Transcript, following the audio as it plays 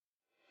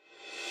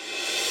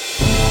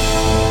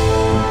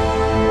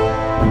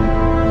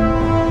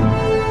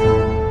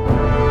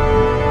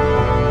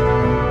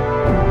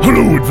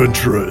Hello,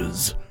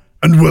 adventurers,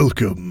 and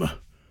welcome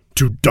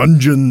to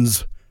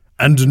Dungeons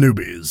and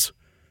Newbies,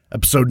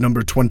 episode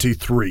number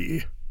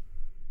 23.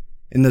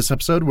 In this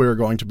episode, we're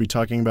going to be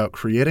talking about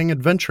creating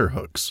adventure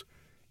hooks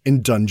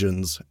in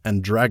Dungeons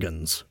and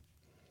Dragons.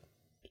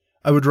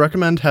 I would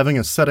recommend having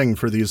a setting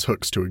for these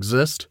hooks to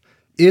exist.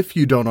 If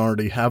you don't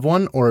already have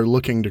one or are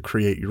looking to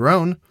create your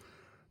own,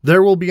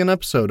 there will be an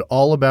episode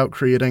all about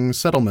creating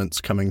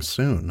settlements coming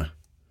soon.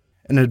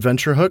 An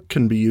adventure hook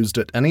can be used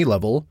at any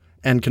level,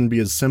 and can be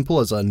as simple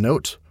as a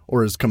note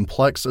or as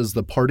complex as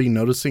the party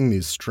noticing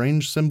these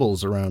strange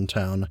symbols around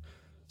town,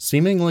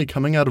 seemingly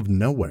coming out of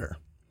nowhere.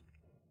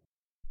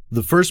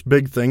 The first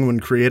big thing when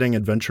creating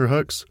adventure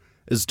hooks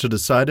is to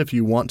decide if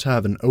you want to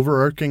have an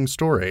overarching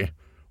story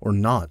or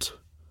not.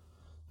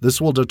 This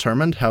will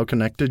determine how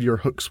connected your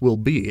hooks will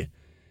be.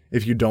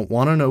 If you don't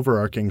want an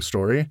overarching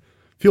story,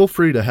 feel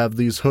free to have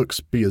these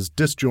hooks be as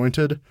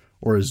disjointed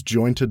or as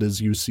jointed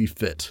as you see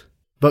fit.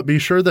 But be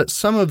sure that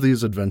some of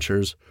these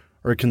adventures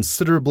are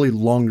considerably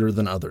longer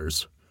than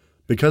others,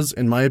 because,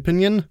 in my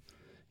opinion,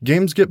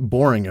 games get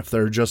boring if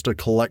they're just a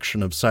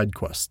collection of side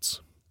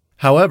quests.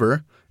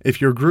 However, if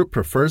your group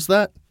prefers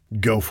that,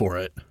 go for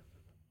it.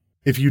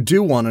 If you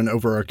do want an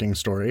overarching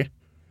story,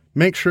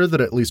 make sure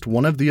that at least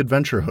one of the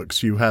adventure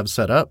hooks you have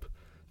set up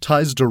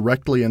ties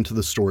directly into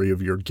the story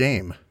of your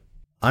game.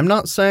 I'm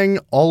not saying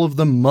all of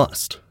them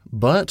must,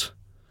 but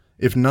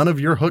if none of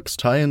your hooks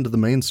tie into the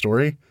main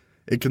story,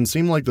 it can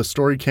seem like the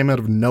story came out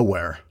of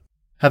nowhere.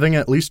 Having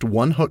at least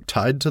one hook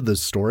tied to this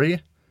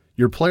story,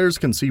 your players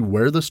can see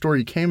where the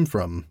story came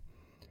from,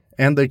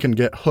 and they can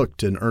get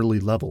hooked in early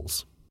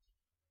levels.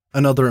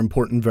 Another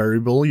important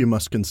variable you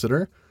must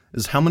consider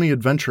is how many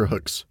adventure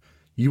hooks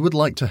you would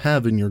like to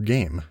have in your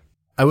game.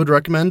 I would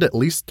recommend at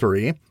least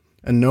 3,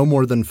 and no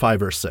more than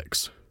 5 or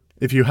 6.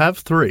 If you have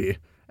 3,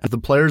 and the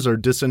players are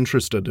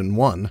disinterested in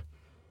one,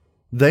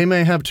 they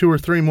may have 2 or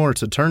 3 more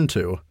to turn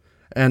to,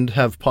 and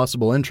have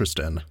possible interest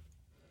in.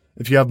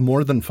 If you have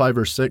more than 5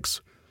 or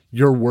 6,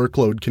 your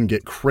workload can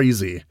get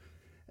crazy,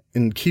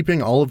 and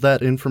keeping all of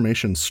that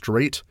information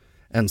straight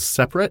and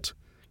separate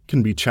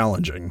can be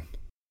challenging.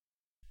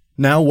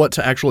 Now, what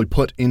to actually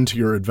put into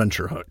your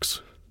adventure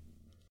hooks.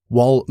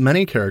 While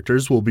many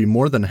characters will be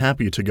more than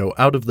happy to go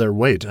out of their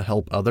way to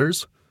help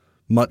others,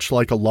 much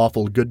like a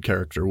lawful good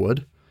character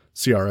would,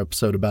 see our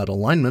episode about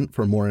alignment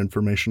for more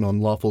information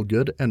on lawful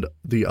good and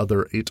the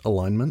other 8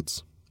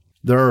 alignments,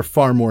 there are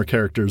far more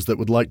characters that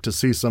would like to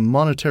see some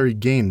monetary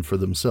gain for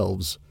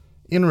themselves,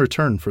 in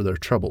return for their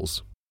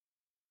troubles.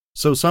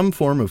 So some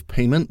form of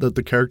payment that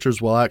the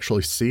characters will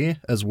actually see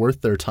as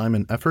worth their time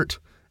and effort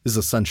is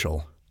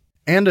essential.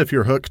 And if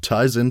your hook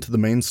ties into the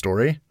main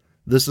story,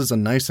 this is a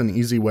nice and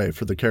easy way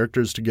for the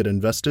characters to get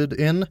invested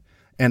in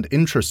and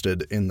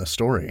interested in the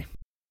story.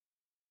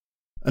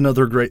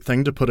 Another great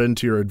thing to put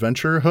into your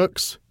adventure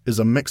hooks is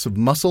a mix of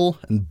muscle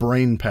and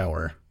brain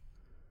power.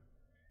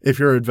 If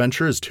your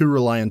adventure is too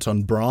reliant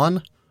on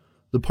brawn,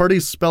 the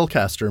party's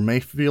spellcaster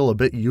may feel a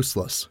bit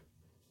useless.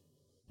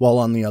 While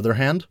on the other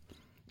hand,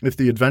 if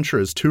the adventure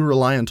is too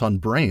reliant on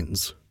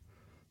brains,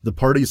 the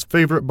party's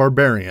favorite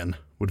barbarian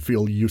would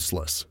feel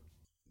useless.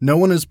 No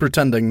one is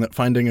pretending that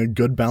finding a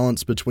good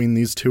balance between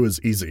these two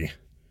is easy.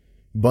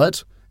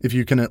 But if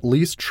you can at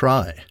least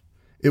try,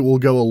 it will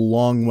go a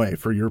long way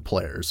for your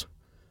players,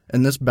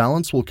 and this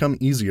balance will come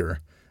easier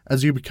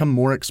as you become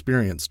more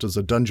experienced as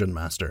a dungeon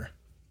master.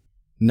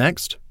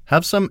 Next,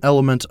 have some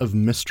element of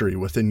mystery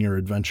within your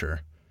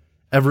adventure.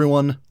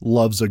 Everyone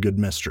loves a good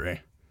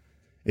mystery.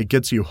 It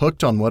gets you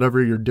hooked on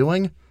whatever you're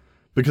doing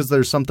because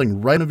there's something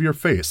right of your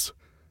face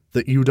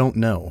that you don't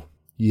know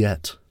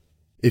yet.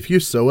 If you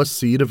sow a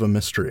seed of a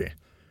mystery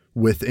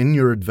within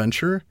your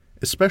adventure,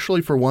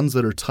 especially for ones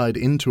that are tied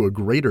into a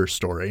greater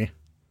story,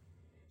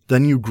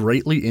 then you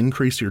greatly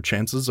increase your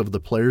chances of the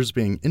players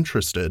being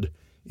interested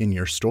in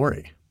your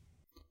story.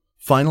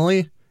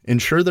 Finally,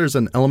 ensure there's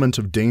an element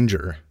of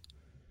danger.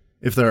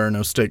 If there are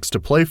no stakes to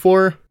play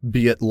for,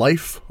 be it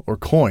life or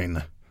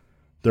coin,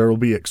 there will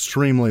be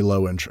extremely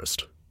low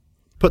interest.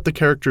 Put the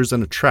characters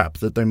in a trap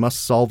that they must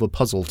solve a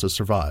puzzle to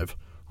survive,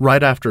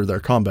 right after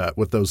their combat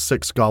with those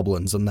 6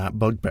 goblins and that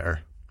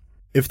bugbear.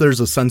 If there's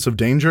a sense of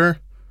danger,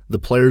 the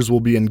players will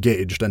be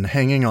engaged and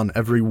hanging on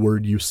every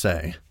word you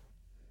say.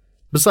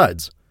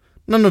 Besides,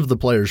 none of the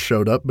players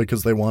showed up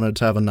because they wanted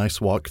to have a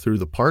nice walk through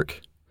the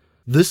park.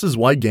 This is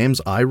why games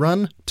I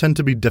run tend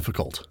to be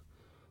difficult,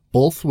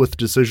 both with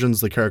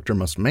decisions the character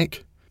must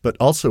make, but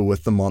also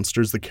with the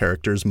monsters the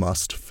characters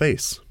must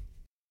face.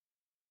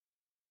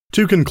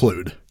 To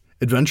conclude,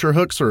 adventure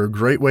hooks are a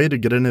great way to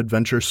get an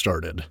adventure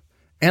started,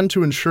 and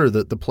to ensure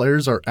that the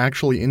players are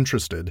actually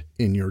interested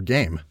in your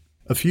game.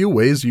 A few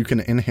ways you can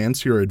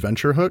enhance your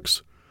adventure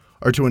hooks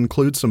are to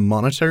include some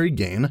monetary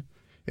gain,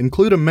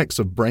 include a mix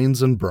of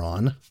brains and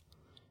brawn,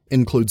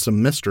 include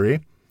some mystery,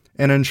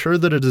 and ensure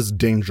that it is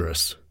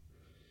dangerous.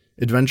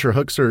 Adventure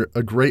hooks are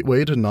a great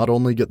way to not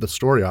only get the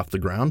story off the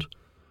ground,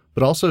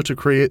 but also to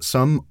create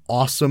some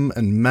awesome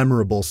and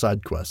memorable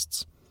side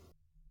quests.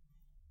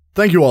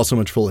 Thank you all so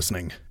much for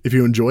listening. If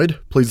you enjoyed,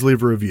 please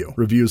leave a review.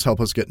 Reviews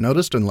help us get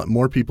noticed and let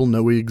more people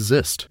know we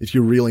exist. If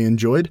you really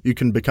enjoyed, you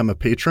can become a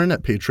patron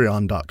at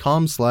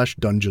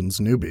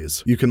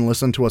patreon.com/dungeonsnewbies. You can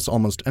listen to us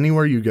almost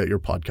anywhere you get your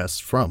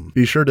podcasts from.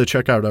 Be sure to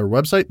check out our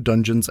website,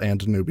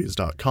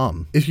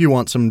 dungeonsandnewbies.com. If you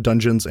want some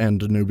Dungeons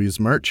and Newbies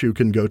merch, you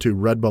can go to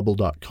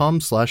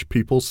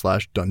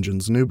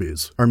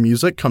redbubble.com/people/dungeonsnewbies. Our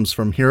music comes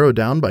from Hero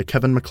Down by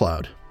Kevin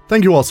MacLeod.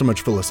 Thank you all so much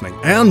for listening,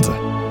 and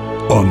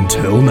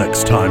until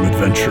next time,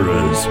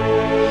 adventurers.